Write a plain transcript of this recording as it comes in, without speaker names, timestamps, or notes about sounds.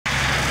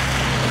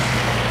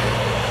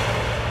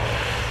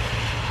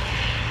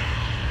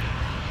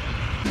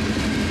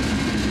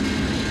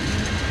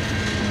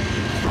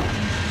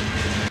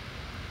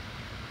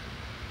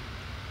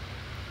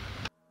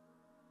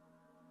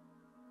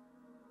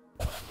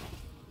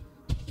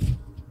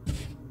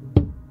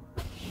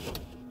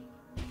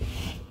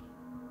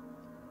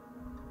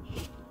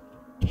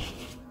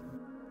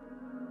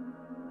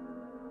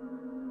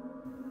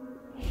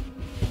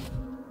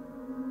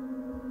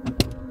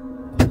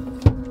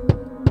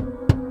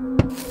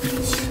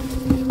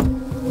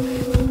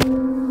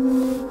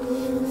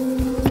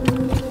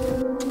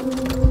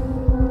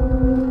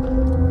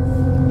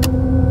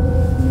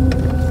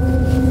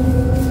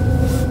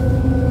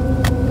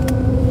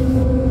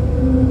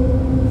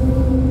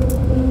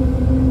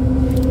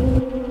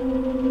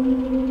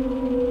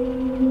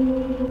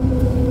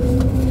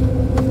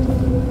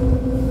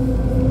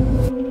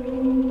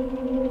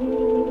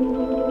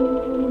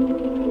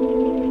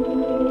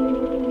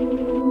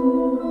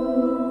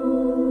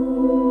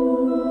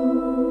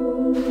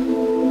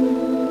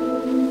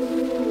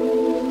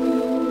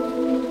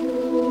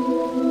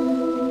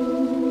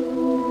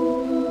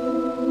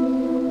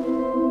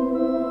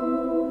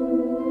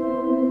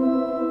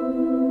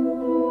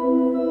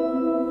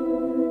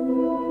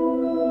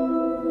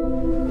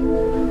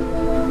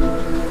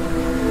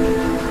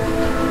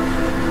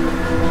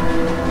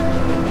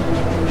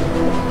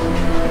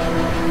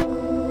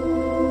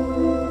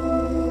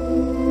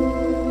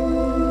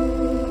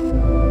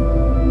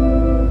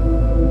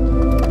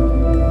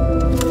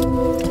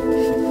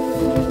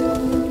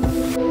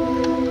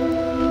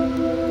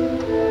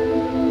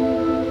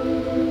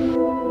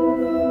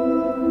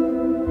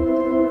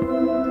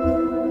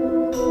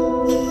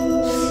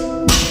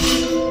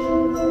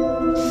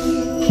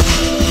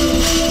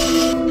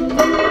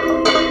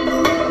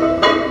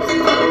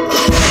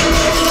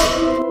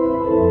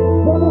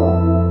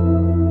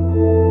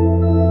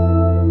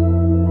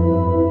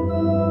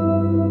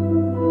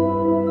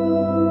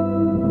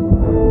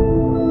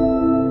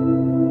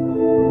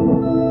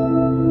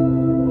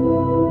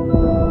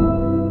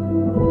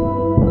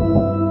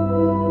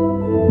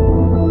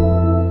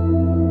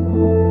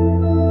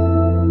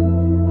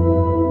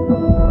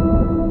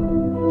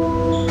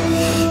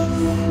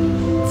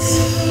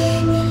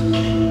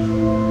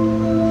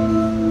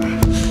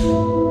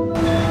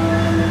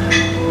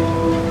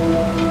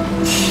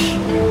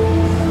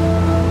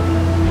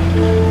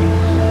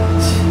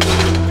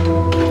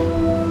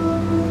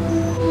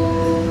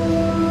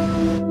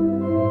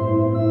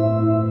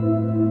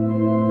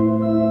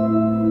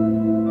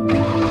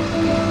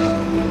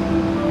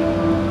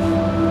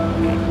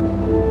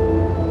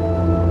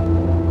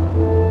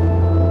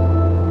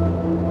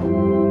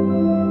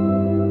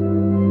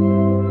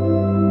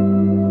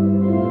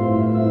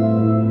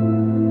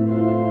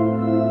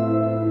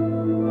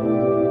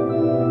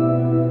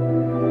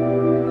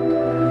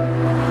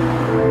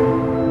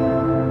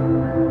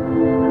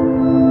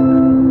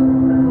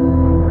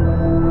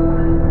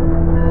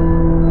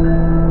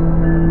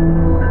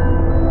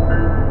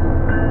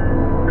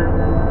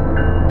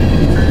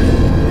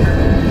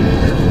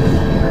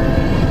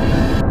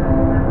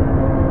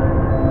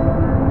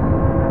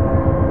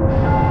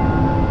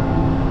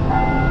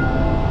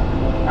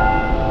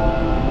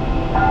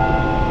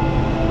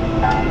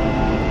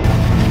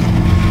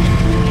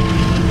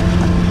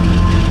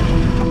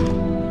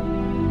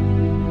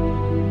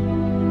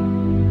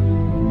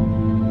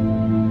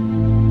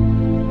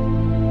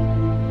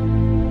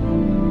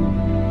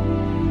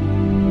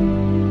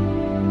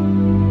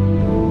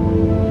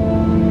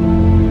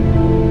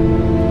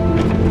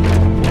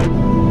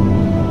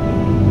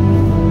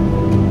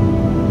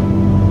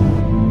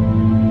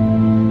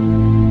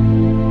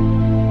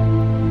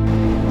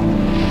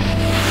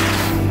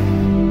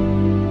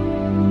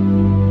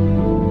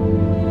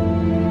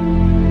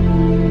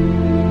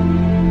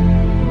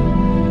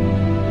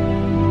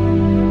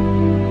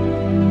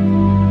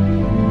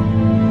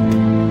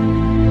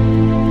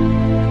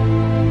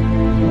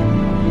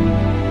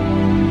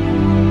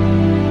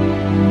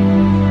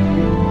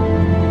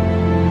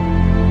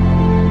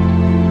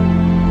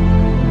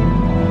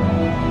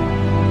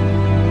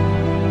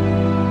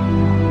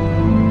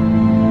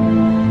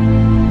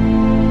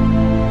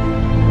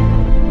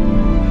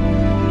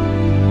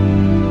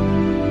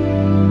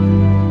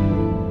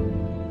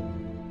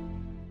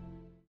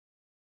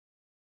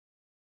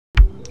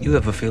You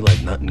ever feel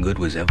like nothing good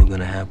was ever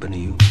gonna happen to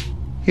you?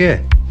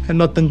 Yeah, and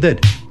nothing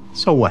did.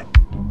 So what?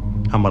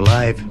 I'm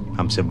alive,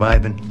 I'm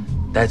surviving.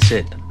 That's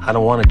it. I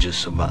don't want to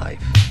just survive.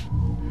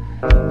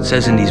 It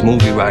says in these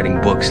movie writing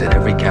books that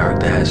every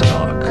character has an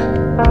arc.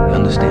 You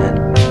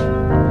understand?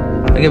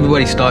 Like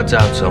everybody starts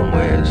out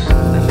somewhere,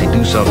 then they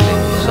do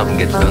something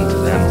gets done to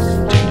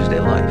them, changes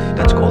their life.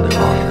 That's called an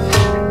arc.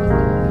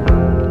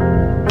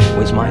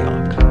 Where's my arc?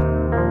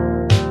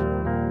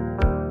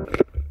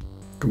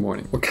 Good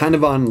morning. We're kind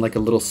of on like a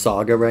little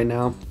saga right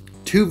now.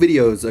 2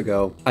 videos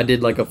ago, I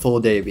did like a full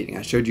day of eating.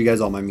 I showed you guys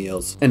all my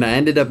meals. And I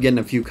ended up getting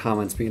a few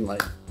comments being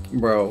like,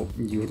 bro,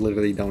 you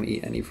literally don't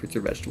eat any fruits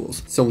or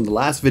vegetables. So in the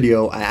last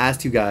video, I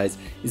asked you guys,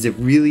 is it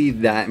really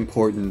that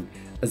important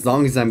as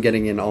long as I'm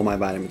getting in all my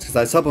vitamins? Because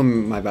I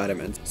supplement my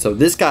vitamins. So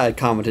this guy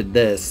commented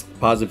this,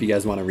 pause if you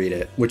guys want to read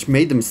it, which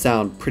made them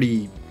sound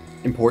pretty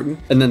important.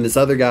 And then this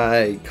other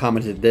guy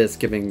commented this,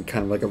 giving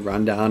kind of like a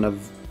rundown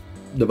of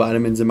the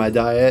vitamins in my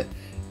diet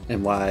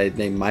and why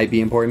they might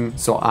be important.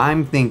 So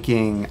I'm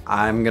thinking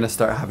I'm gonna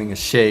start having a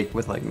shake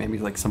with like maybe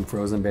like some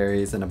frozen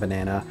berries and a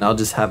banana. I'll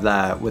just have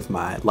that with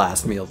my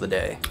last meal of the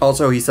day.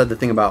 Also, he said the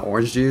thing about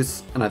orange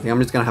juice, and I think I'm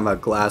just gonna have a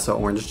glass of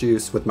orange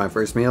juice with my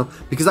first meal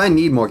because I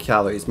need more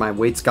calories. My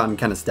weight's gotten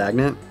kind of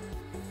stagnant.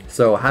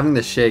 So having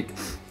this shake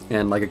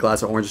and like a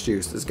glass of orange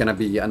juice is gonna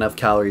be enough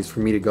calories for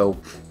me to go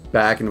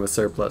back into a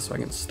surplus so I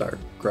can start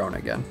growing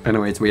again.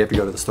 Anyways, we have to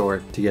go to the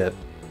store to get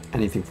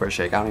anything for a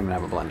shake. I don't even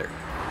have a blender.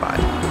 Bye.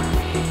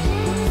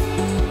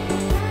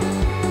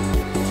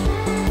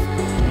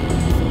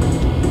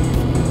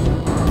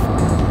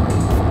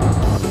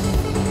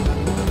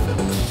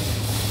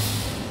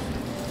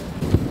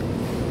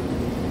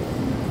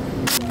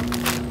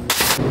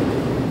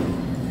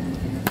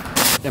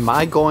 Am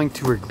I going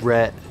to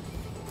regret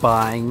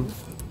buying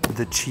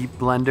the cheap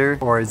blender,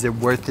 or is it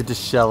worth it to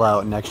shell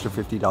out an extra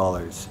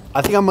 $50?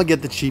 I think I'm gonna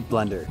get the cheap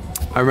blender.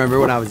 I remember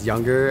when I was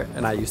younger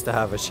and I used to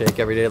have a shake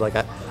every day. Like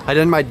I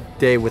did my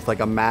day with like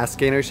a mass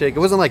gainer shake. It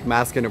wasn't like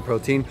mass gainer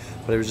protein,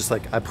 but it was just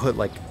like I put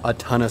like a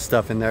ton of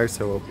stuff in there.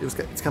 So it's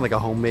kind of like a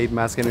homemade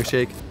mass gainer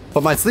shake.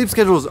 But my sleep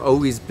schedule has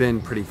always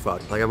been pretty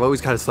fucked. Like I've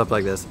always kind of slept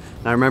like this.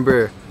 And I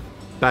remember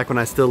back when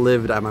I still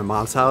lived at my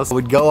mom's house, I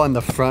would go on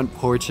the front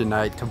porch at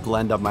night to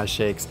blend up my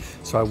shakes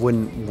so I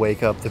wouldn't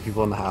wake up the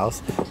people in the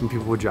house, and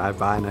people would drive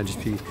by and I'd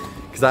just be,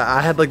 because I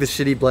had like the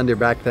shitty blender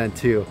back then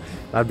too.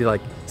 I'd be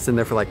like sitting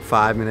there for like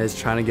 5 minutes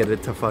trying to get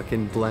it to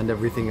fucking blend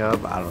everything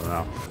up. I don't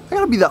know. I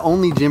gotta be the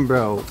only gym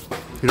bro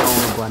who don't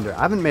own a blender.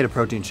 I haven't made a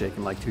protein shake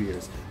in like 2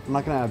 years. I'm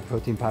not gonna add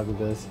protein powder to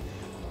this.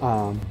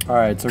 All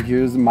right, so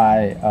here's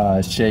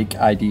my shake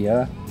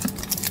idea.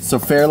 So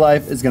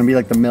Fairlife is gonna be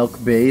like the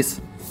milk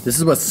base. This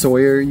is what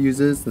Sawyer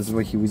uses. This is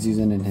what he was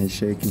using in his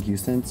shake in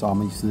Houston. So I'm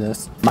gonna use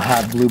this. I'm gonna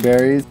have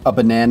blueberries, a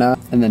banana,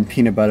 and then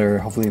peanut butter.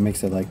 Hopefully it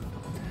makes it like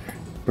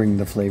bring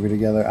the flavor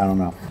together. I don't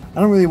know.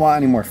 I don't really want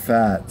any more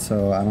fat,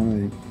 so I don't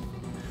really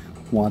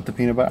want the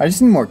peanut butter. I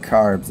just need more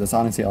carbs. That's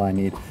honestly all I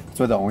need.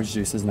 That's why the orange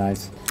juice is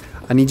nice.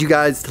 I need you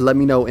guys to let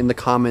me know in the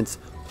comments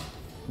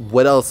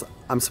what else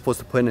I'm supposed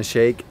to put in a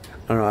shake.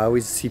 I don't know. I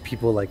always see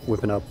people like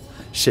whipping up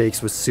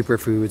shakes with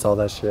superfoods, all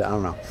that shit. I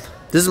don't know.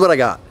 This is what I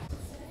got.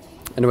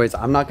 Anyways,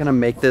 I'm not gonna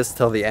make this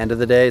till the end of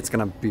the day. It's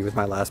gonna be with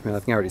my last meal. I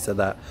think I already said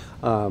that.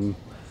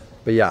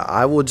 But yeah,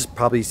 I will just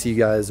probably see you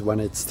guys when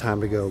it's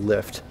time to go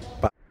lift.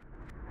 Bye.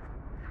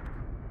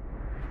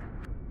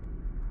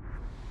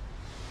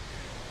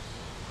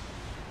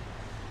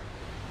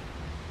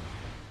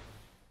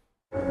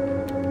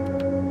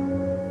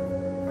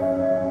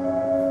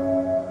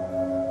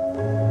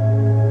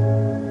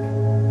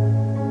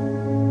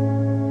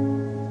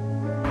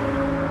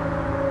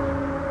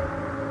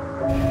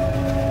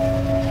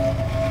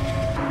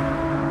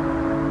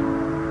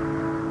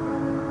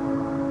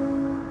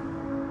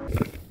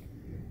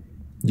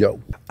 Yo,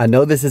 I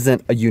know this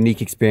isn't a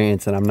unique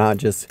experience and I'm not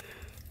just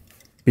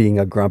being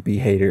a grumpy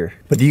hater,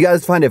 but do you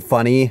guys find it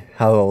funny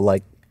how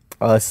like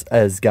us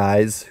as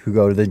guys who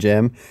go to the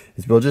gym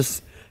is we'll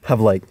just have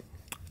like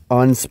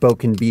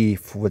unspoken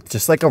beef with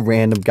just like a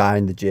random guy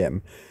in the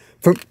gym?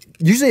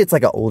 Usually it's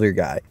like an older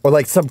guy, or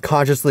like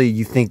subconsciously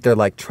you think they're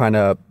like trying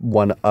to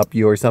one up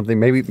you or something.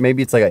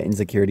 Maybe it's like an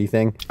insecurity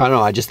thing. I don't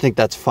know. I just think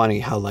that's funny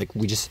how like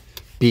we just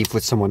beef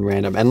with someone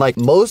random. And like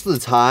most of the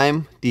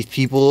time, these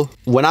people,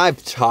 when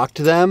I've talked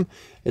to them,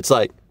 it's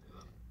like,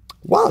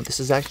 wow,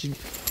 he's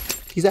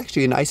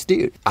actually a nice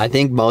dude. I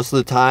think most of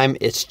the time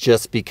it's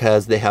just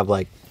because they have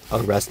like a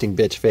resting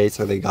bitch face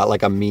or they got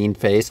like a mean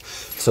face.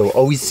 So it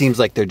always seems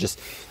like they're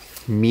just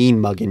mean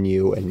mugging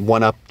you and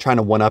trying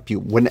to one up you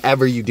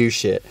whenever you do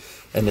shit.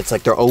 And it's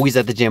like they're always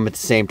at the gym at the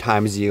same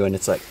time as you, and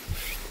it's like,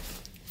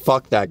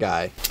 fuck that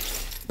guy.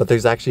 But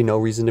there's actually no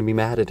reason to be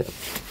mad at him.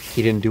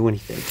 He didn't do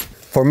anything.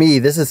 For me,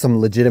 this is some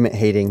legitimate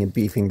hating and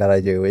beefing that I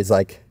do. Is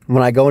like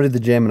when I go into the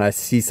gym and I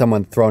see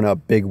someone throwing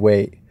up big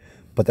weight,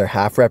 but they're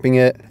half repping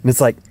it. And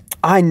it's like,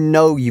 I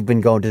know you've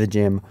been going to the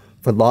gym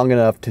for long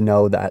enough to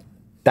know that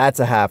that's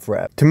a half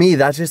rep. To me,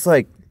 that's just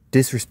like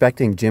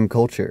disrespecting gym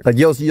culture. Like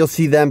you'll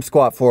see them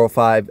squat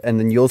 405 and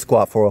then you'll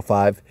squat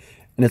 405.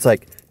 And it's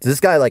like, Does this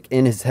guy like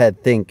in his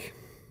head think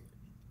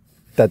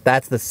that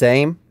that's the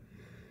same?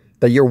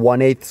 That your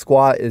 1/8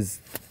 squat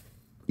is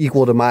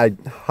equal to my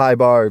high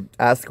bar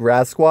ass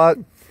grass squat?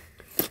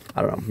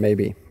 I don't know,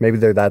 maybe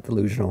they're that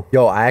delusional.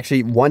 Yo,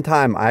 one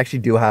time I actually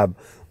do have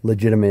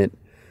legitimate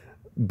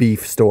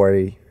beef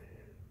story.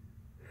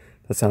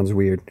 That sounds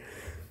weird.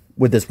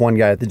 With this one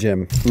guy at the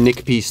gym.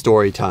 Nick P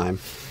story time.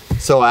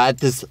 So at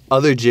this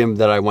other gym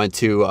that I went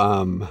to,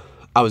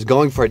 I was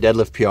going for a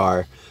deadlift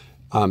PR.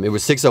 It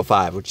was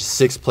 605, which is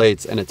 6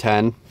 plates and a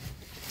 10.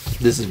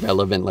 This is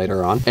relevant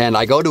later on. And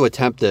I go to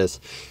attempt this,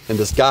 and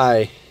this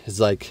guy is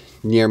like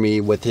near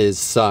me with his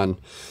son.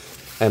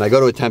 And I go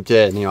to attempt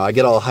it, and you know, I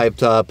get all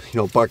hyped up, you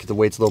know, bark at the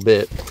weights a little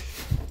bit.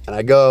 And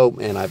I go,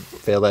 and I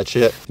fail that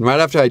shit. And right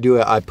after I do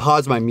it, I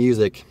pause my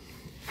music,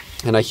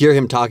 and I hear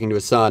him talking to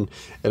his son,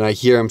 and I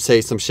hear him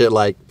say some shit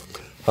like,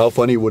 how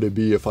funny would it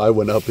be if I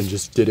went up and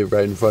just did it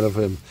right in front of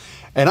him?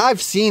 And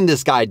I've seen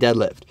this guy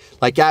deadlift.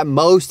 Like at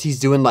most, he's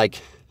doing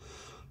like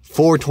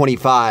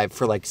 425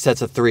 for like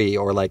sets of 3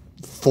 or like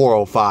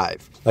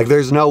 405. Like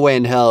there's no way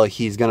in hell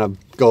he's gonna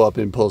go up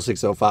and pull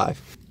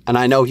 605. And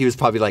I know he was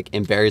probably like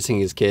embarrassing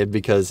his kid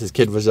because his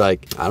kid was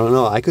like, I don't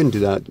know, I couldn't do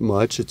that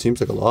much. It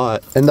seems like a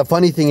lot. And the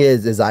funny thing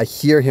is I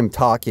hear him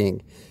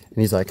talking and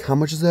he's like, how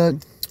much is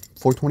that?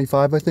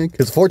 425, I think.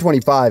 Because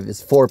 425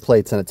 is 4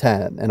 plates and a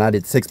 10, and I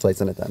did 6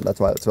 plates and a 10. That's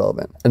why it's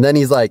relevant. And then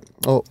he's like,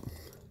 oh,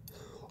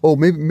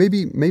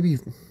 maybe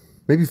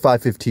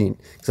 515.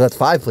 So that's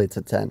 5 plates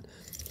at 10.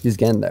 He's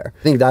getting there.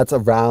 I think that's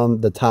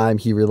around the time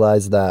he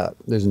realized that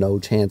there's no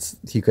chance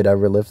he could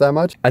ever lift that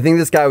much. I think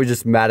this guy was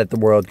just mad at the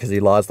world because he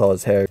lost all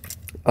his hair.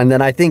 And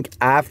then I think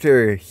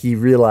after he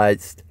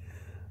realized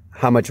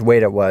how much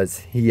weight it was,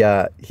 he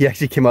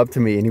actually came up to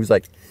me and he was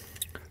like,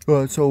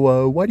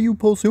 so why do you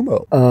pull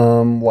sumo?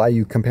 Why are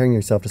you comparing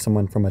yourself to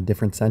someone from a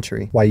different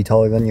century? Why are you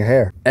taller than your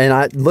hair?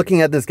 And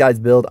looking at this guy's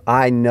build,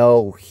 I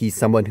know he's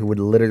someone who would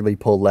literally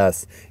pull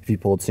less if he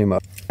pulled sumo.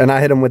 And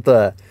I hit him with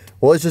the,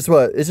 well, it's just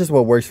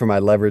what works for my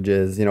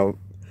leverages. You know,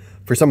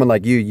 for someone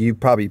like you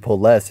probably pull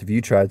less if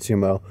you tried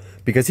sumo,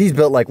 because he's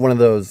built like one of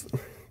those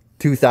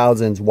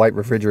 2000s white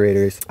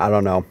refrigerators. I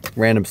don't know.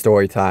 Random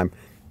story time.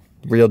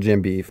 Real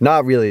gym beef.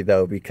 Not really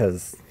though,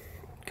 because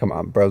come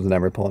on, bro's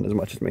never pulling as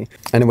much as me.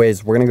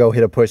 Anyways, we're gonna go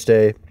hit a push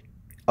day.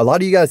 A lot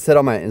of you guys said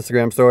on my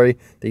Instagram story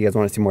that you guys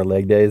want to see more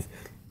leg days.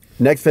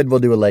 Next vid, we'll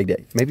do a leg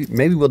day.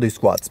 Maybe we'll do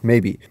squats,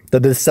 maybe.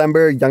 The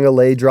December Young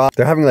LA drop,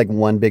 they're having like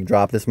one big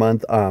drop this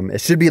month. It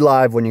should be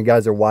live when you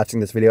guys are watching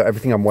this video.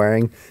 Everything I'm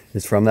wearing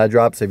is from that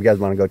drop, so if you guys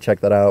want to go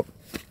check that out,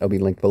 it'll be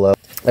linked below.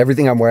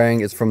 Everything I'm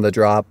wearing is from the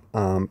drop.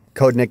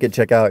 Code Nick at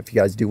checkout if you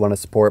guys do want to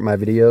support my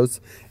videos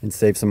and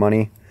save some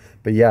money.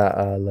 But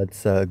yeah,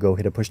 let's go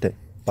hit a push day.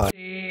 Bye.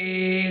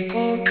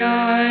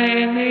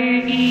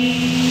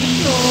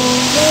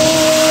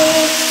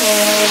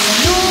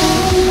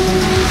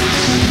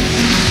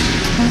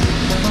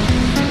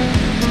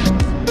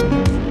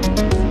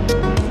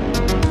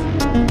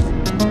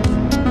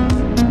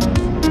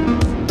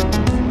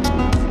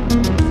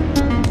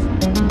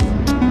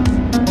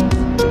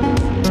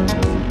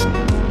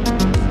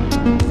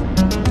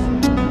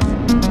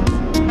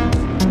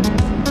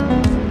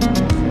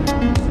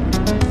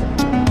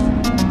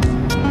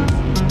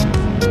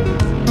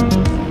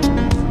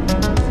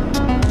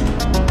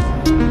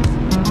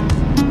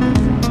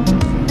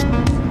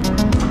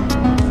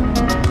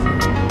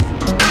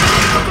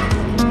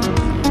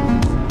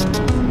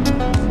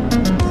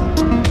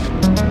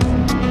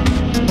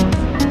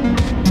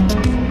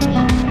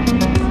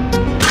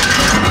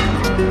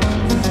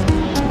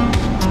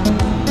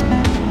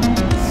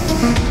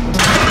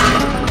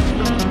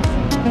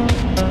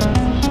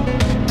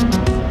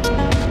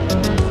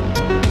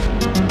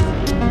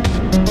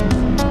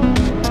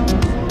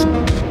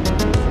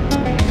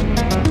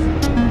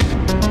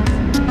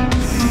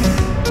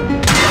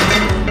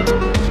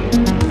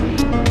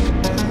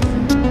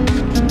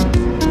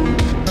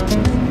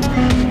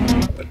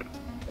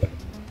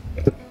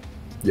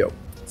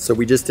 So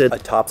we just did a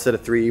top set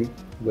of 3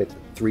 with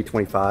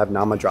 325.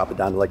 Now I'm gonna drop it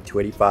down to like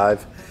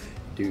 285.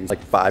 Do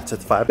like 5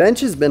 sets of 5.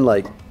 Bench has been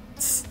like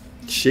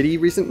shitty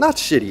recent, not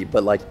shitty,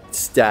 but like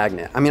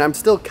stagnant. I mean, I'm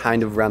still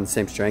kind of around the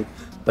same strength,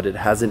 but it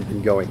hasn't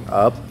been going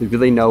up. There's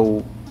really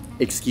no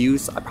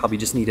excuse. I probably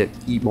just need to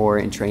eat more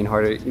and train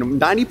harder. You know,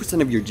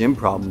 90% of your gym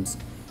problems,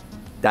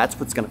 that's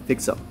what's gonna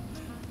fix them.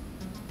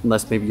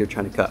 Unless maybe you're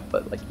trying to cut,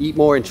 but like eat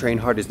more and train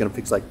harder is gonna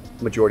fix like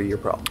majority of your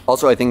problem.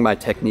 Also, I think my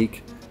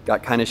technique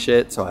got kind of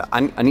shit, so I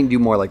need to do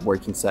more like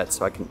working sets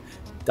so I can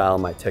dial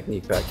my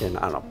technique back in.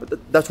 I don't know,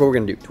 but that's what we're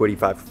gonna do,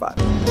 285 for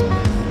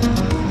 5.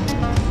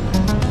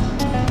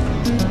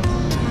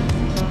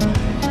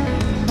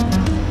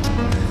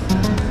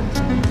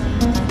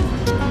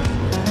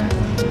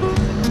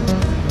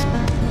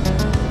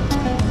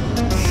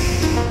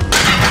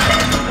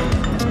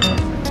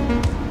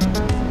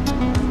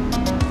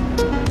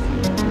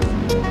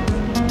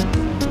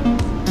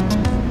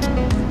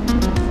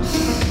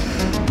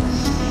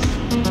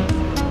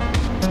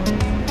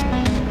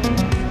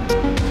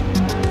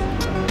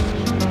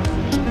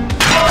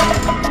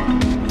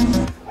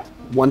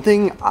 One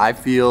thing I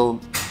feel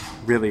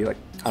really like,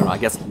 I don't know, I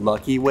guess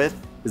lucky with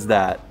is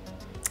that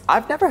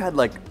I've never had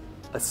like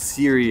a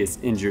serious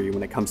injury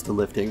when it comes to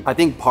lifting. I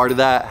think part of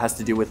that has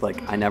to do with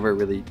like, I never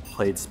really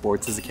played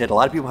sports as a kid. A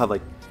lot of people have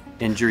like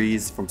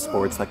injuries from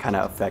sports that kind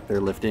of affect their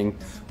lifting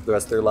for the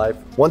rest of their life.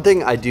 One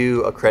thing I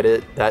do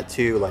accredit that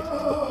to, like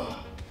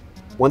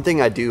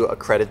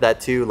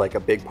a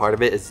big part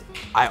of it is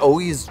I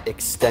always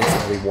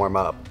extensively warm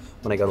up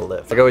when I go to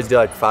lift. Like I always do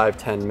like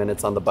 5-10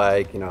 minutes on the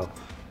bike, you know,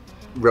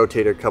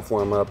 rotator cuff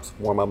warm-ups,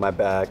 warm up my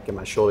back, get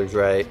my shoulders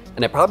right.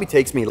 And it probably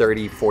takes me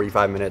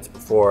 30-45 minutes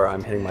before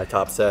I'm hitting my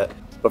top set.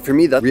 But for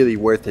me, that's really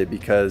worth it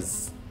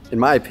because in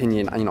my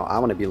opinion, you know, I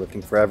want to be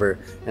lifting forever.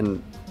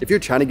 And if you're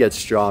trying to get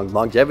strong,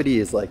 longevity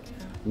is like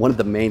one of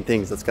the main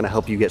things that's going to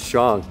help you get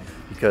strong,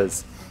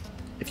 because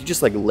if you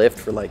just like lift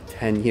for like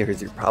 10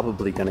 years, you're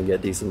probably going to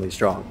get decently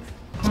strong.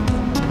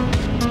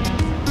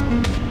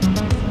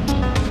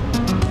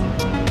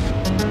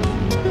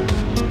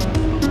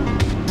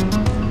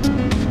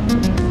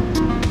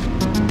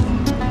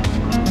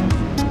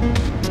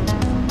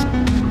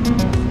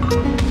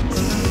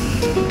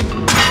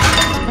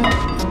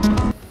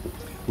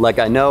 Like,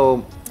 I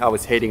know I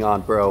was hating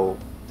on bro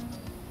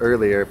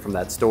earlier from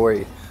that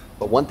story,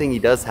 but one thing he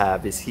does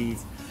have is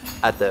he's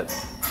at the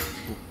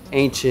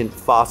ancient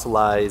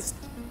fossilized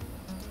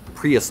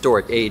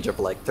prehistoric age of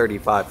like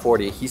 35,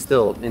 40. He's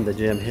still in the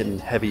gym hitting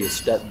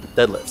heaviest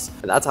deadlifts.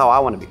 And that's how I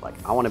want to be. Like,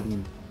 I want to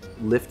be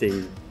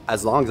lifting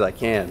as long as I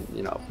can,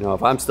 you know.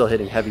 If I'm still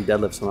hitting heavy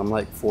deadlifts when I'm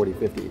like 40,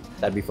 50,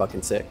 that'd be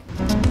fucking sick.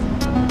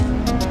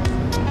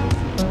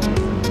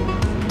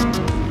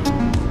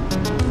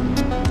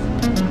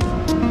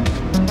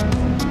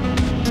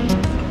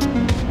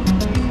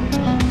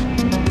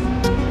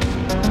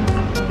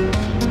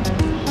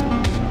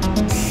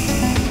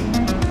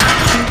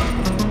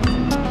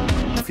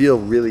 I feel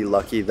really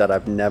lucky that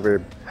I've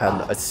never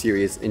had a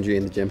serious injury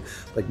in the gym.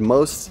 Like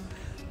most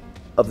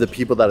of the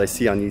people that I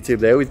see on YouTube,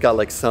 they always got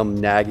like some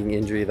nagging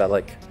injury that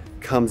like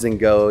comes and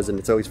goes and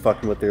it's always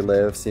fucking with their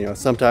lifts. You know,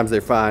 sometimes they're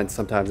fine,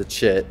 sometimes it's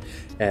shit.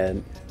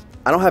 And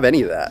I don't have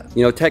any of that.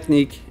 You know,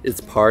 technique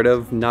is part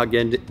of not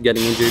getting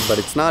injured, but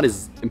it's not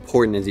as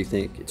important as you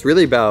think. It's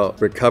really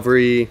about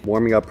recovery,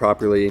 warming up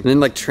properly, and then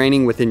like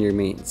training within your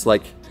means.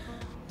 Like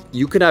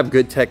you could have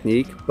good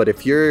technique, but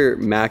if you're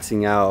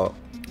maxing out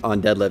on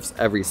deadlifts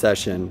every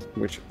session,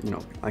 which, you know,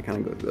 I kind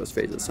of go through those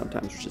phases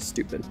sometimes, which is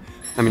stupid.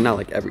 I mean, not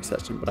like every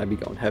session, but I'd be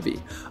going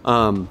heavy.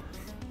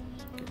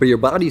 But your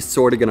body's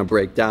sort of gonna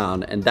break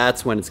down, and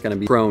that's when it's gonna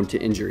be prone to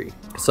injury.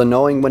 So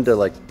knowing when to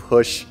like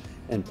push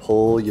and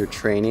pull your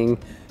training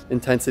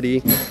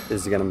intensity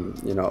is gonna,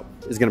 you know,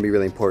 is gonna be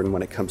really important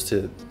when it comes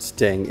to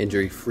staying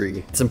injury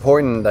free. It's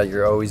important that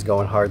you're always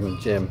going hard in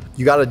the gym.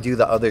 You gotta do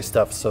the other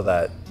stuff so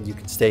that you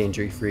can stay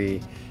injury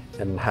free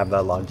and have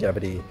that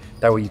longevity.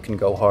 That way you can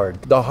go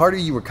hard. The harder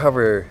you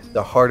recover,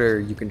 the harder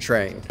you can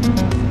train.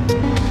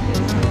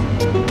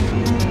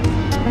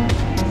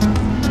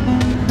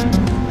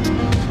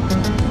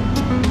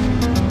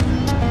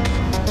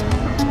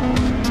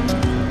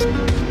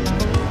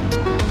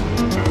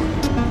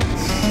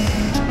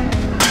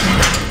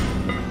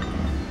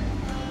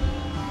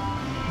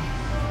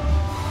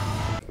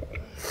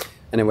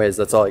 Anyways,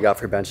 that's all I got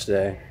for bench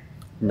today.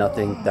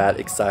 Nothing that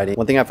exciting.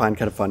 One thing I find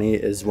kind of funny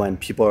is when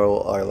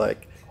people are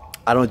like,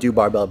 I don't do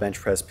barbell bench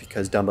press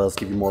because dumbbells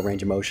give you more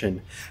range of motion.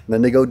 And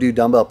then they go do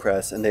dumbbell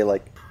press and they'll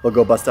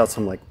go bust out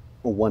some like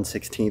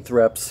 1/16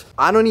 reps.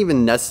 I don't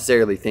even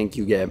necessarily think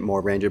you get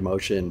more range of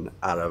motion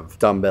out of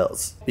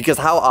dumbbells, because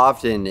how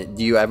often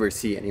do you ever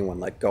see anyone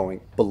like going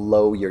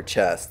below your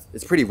chest?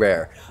 It's pretty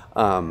rare.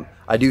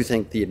 I do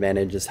think the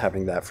advantage is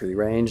having that free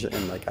range,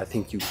 and like I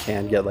think you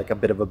can get like a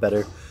bit of a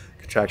better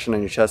contraction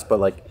on your chest,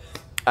 but like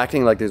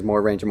acting like there's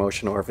more range of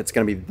motion, or if it's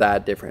going to be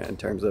that different in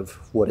terms of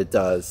what it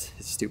does,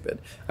 is stupid.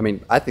 I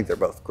mean, I think they're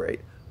both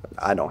great.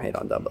 I don't hate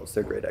on dumbbells.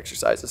 They're great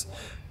exercises.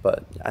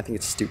 But I think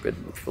it's stupid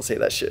when people say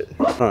that shit.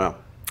 I don't know.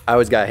 I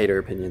always got hater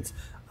opinions.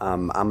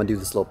 I'm going to do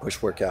this little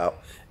push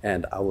workout,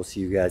 and I will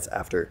see you guys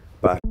after.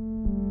 Bye.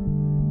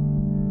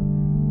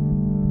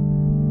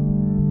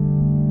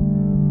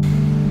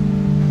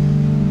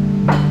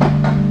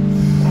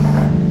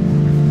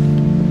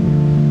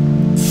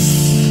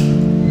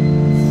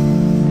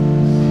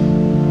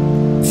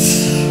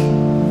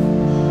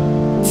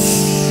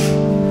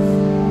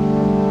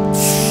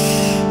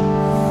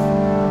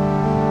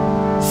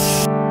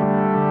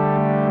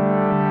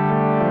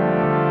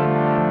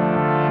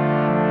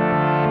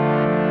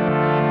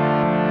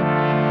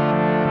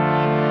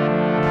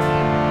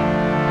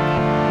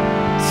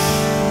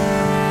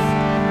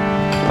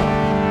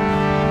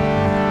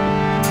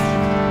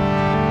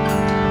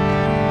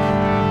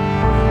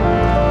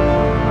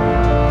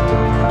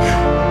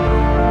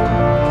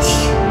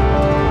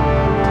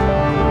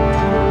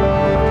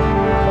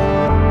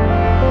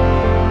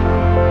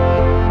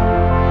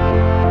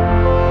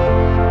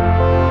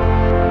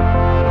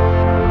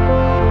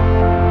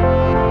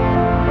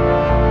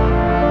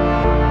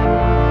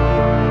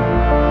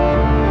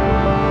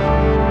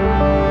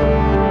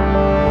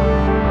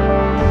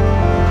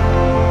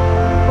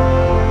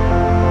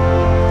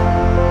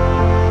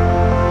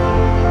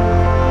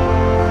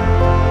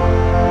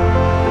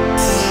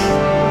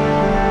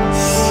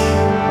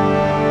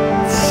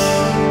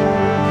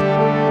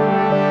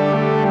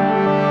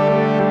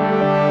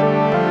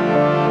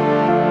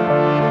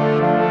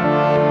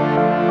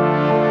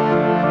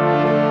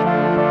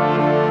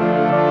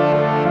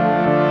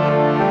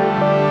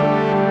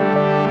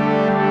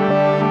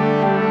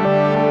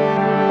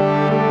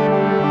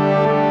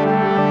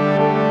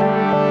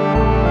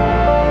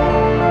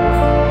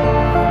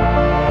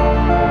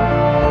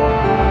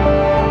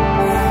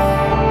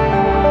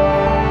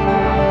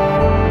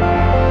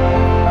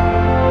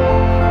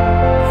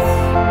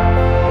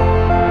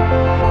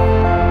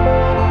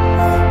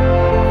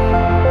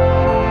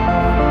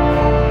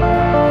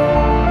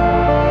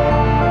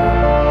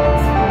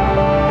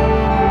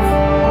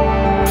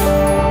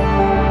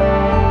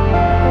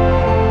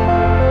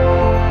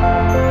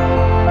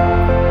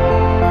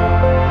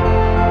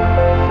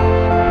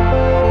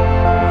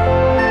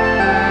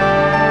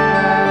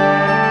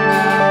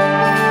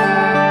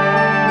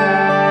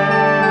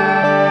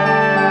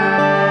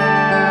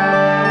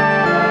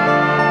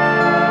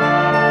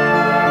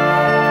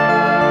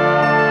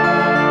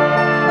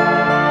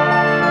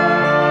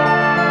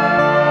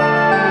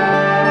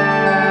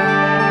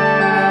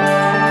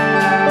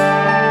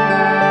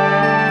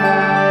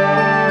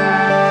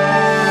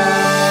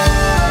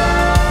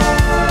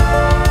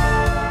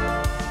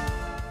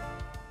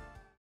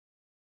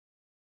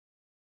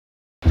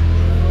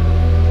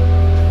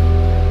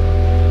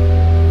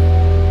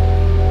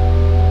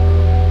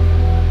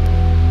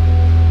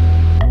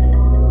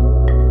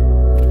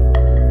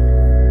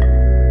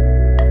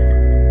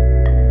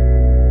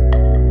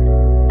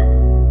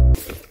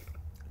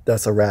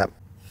 that's a wrap.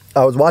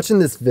 I was watching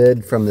this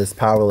vid from this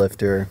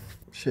powerlifter.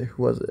 Shit,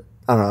 who was it?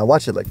 I don't know. I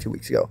watched it like 2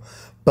 weeks ago.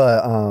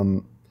 But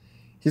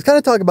he's kind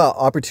of talking about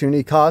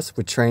opportunity costs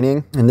with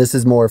training. And this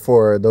is more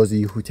for those of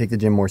you who take the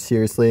gym more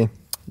seriously.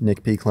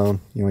 Nick P.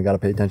 clone, you ain't got to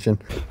pay attention.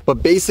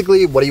 But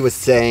basically what he was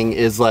saying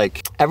is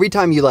like, every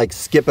time you like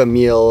skip a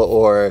meal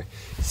or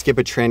skip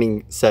a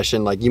training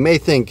session, like you may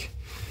think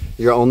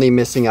you're only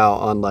missing out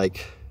on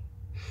like,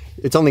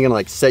 it's only gonna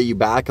like set you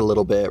back a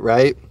little bit,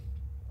 right?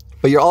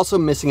 But you're also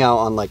missing out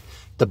on like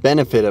the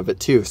benefit of it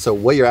too. So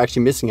what you're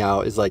actually missing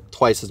out is like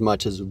twice as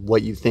much as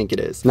what you think it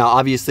is. Now,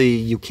 obviously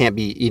you can't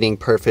be eating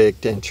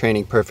perfect and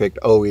training perfect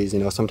always, you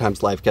know,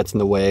 sometimes life gets in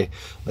the way.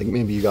 Like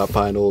maybe you got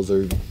finals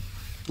or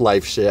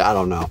life shit, I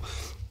don't know.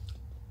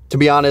 To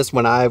be honest,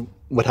 when I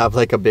would have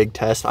like a big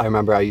test, I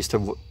remember I used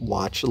to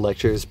watch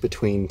lectures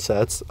between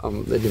sets.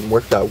 They didn't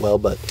work that well,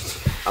 but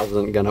I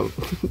wasn't gonna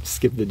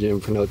skip the gym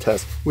for no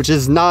test, which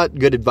is not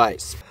good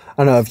advice.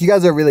 I don't know, if you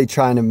guys are really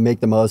trying to make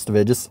the most of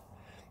it,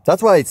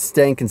 that's why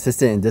staying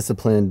consistent and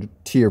disciplined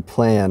to your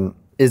plan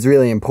is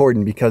really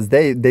important, because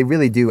they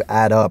really do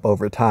add up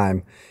over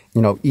time.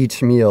 You know,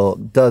 each meal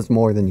does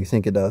more than you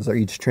think it does, or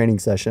each training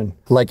session.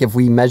 Like if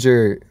we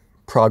measure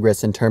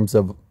progress in terms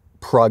of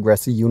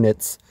progress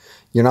units,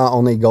 you're not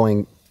only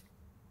going,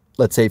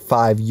 let's say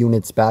 5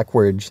 units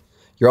backwards,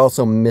 you're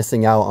also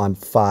missing out on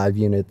 5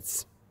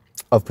 units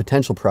of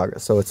potential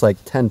progress. So it's like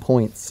 10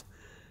 points,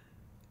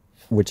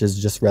 which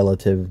is just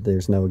relative.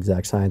 There's no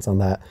exact science on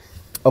that,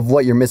 of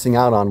what you're missing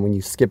out on when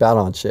you skip out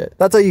on shit.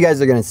 That's how you guys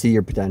are gonna see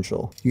your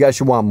potential. You guys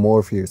should want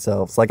more for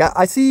yourselves. Like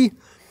I see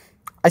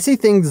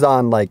things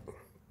on like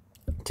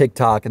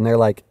TikTok and they're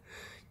like,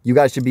 you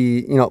guys should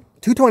be, you know,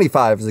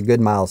 225 is a good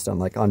milestone,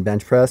 like on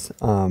bench press.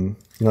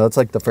 You know, that's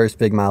like the first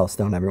big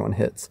milestone everyone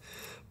hits.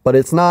 But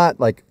it's not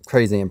like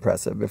crazy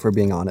impressive, if we're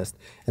being honest.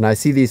 And I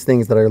see these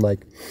things that are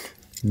like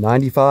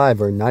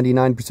 95 or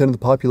 99% of the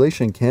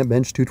population can't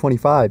bench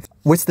 225.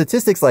 With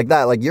statistics like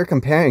that, like you're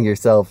comparing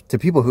yourself to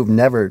people who've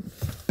never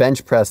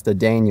bench pressed a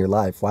day in your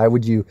life. Why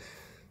would you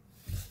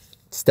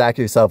stack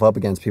yourself up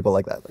against people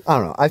like that? I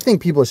don't know. I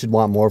think people should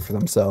want more for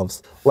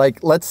themselves.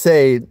 Like, let's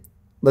take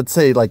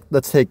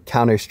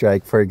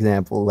Counter-Strike, for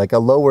example. Like a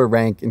lower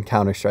rank in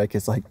Counter-Strike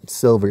is like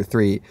silver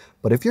 3.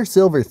 But if you're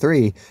silver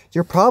 3,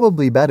 you're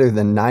probably better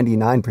than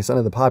 99%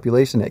 of the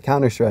population at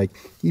Counter-Strike,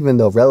 even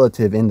though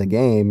relative in the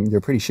game,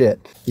 you're pretty shit.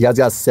 You guys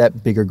gotta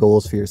set bigger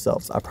goals for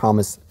yourselves. I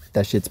promise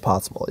that shit's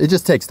possible. It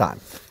just takes time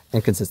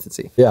and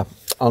consistency. Yeah,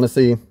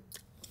 honestly,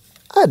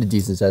 I had a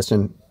decent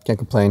session. Can't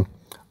complain.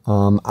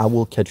 I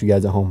will catch you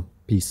guys at home.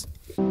 Peace.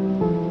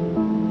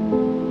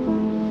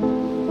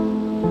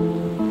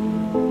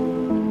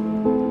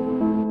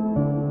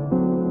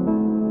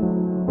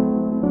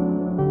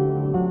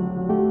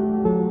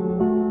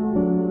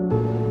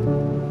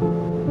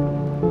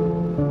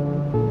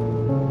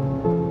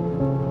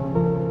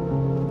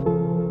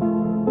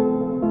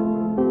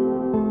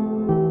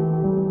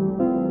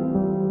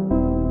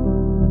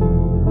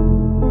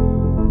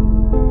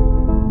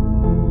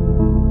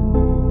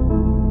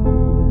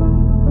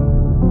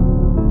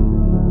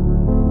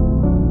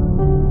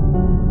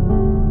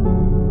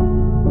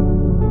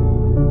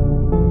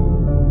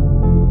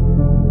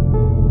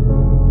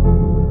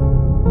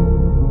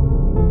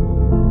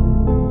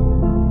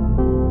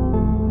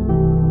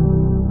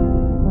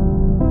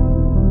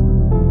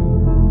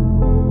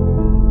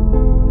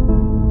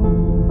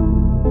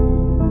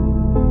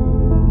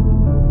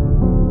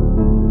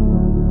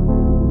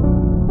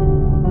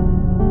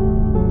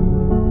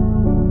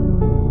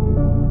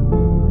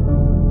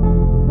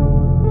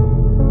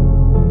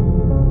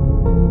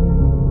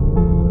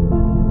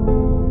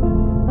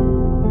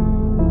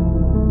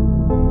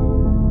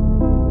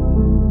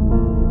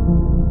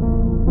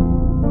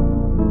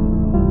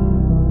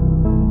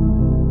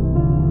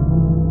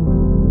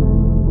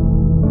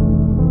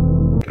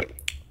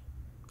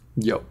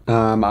 Yo,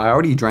 I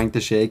already drank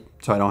the shake,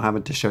 so I don't have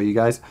it to show you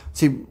guys.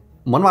 See,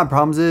 one of my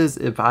problems is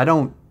if I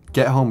don't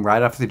get home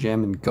right after the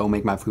gym and go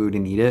make my food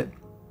and eat it,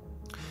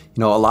 you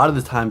know, a lot of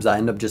the times I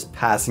end up just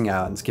passing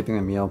out and skipping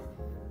a meal,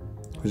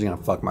 which is gonna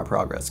fuck my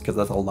progress because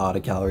that's a lot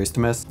of calories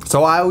to miss.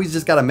 So I always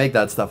just gotta make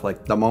that stuff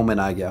like the moment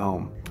I get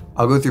home.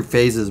 I'll go through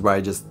phases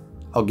where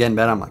I'll get in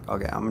bed, I'm like,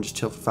 okay, I'm gonna just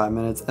chill for 5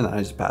 minutes, and then I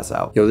just pass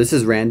out. Yo, this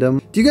is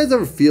random. Do you guys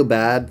ever feel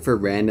bad for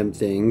random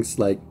things?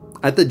 Like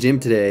at the gym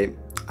today,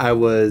 I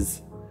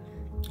was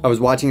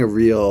watching a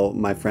reel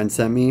my friend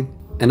sent me,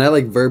 and I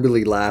like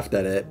verbally laughed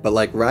at it, but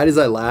like right as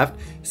I laughed,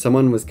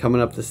 someone was coming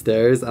up the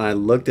stairs and I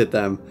looked at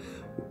them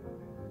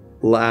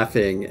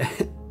laughing.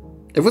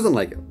 It wasn't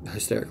like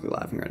hysterically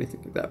laughing or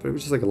anything like that, but it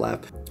was just like a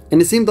laugh.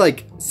 And it seemed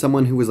like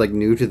someone who was like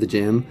new to the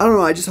gym. I don't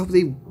know, I just hope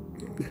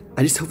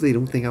they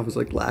don't think I was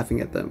like laughing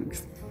at them.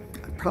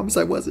 I promise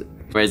I wasn't.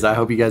 Anyways, I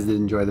hope you guys did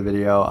enjoy the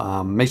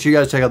video. Make sure you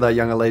guys check out that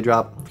Young LA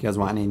drop if you guys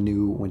want any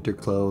new winter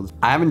clothes.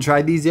 I haven't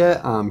tried these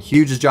yet.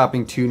 Huge is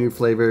dropping 2 new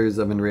flavors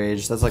of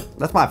Enraged.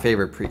 That's my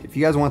favorite pre. If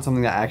you guys want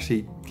something that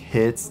actually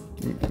hits,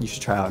 you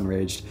should try out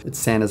Enraged. It's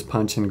Santa's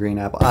Punch and Green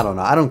Apple. I don't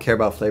know. I don't care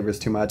about flavors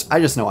too much. I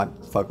just know I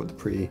fuck with the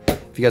pre.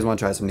 If you guys want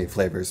to try some new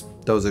flavors,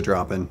 those are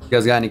dropping. If you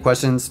guys got any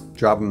questions,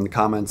 drop them in the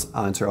comments.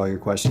 I'll answer all your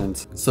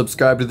questions.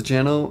 Subscribe to the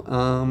channel.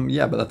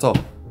 Yeah, but that's all.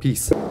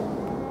 Peace.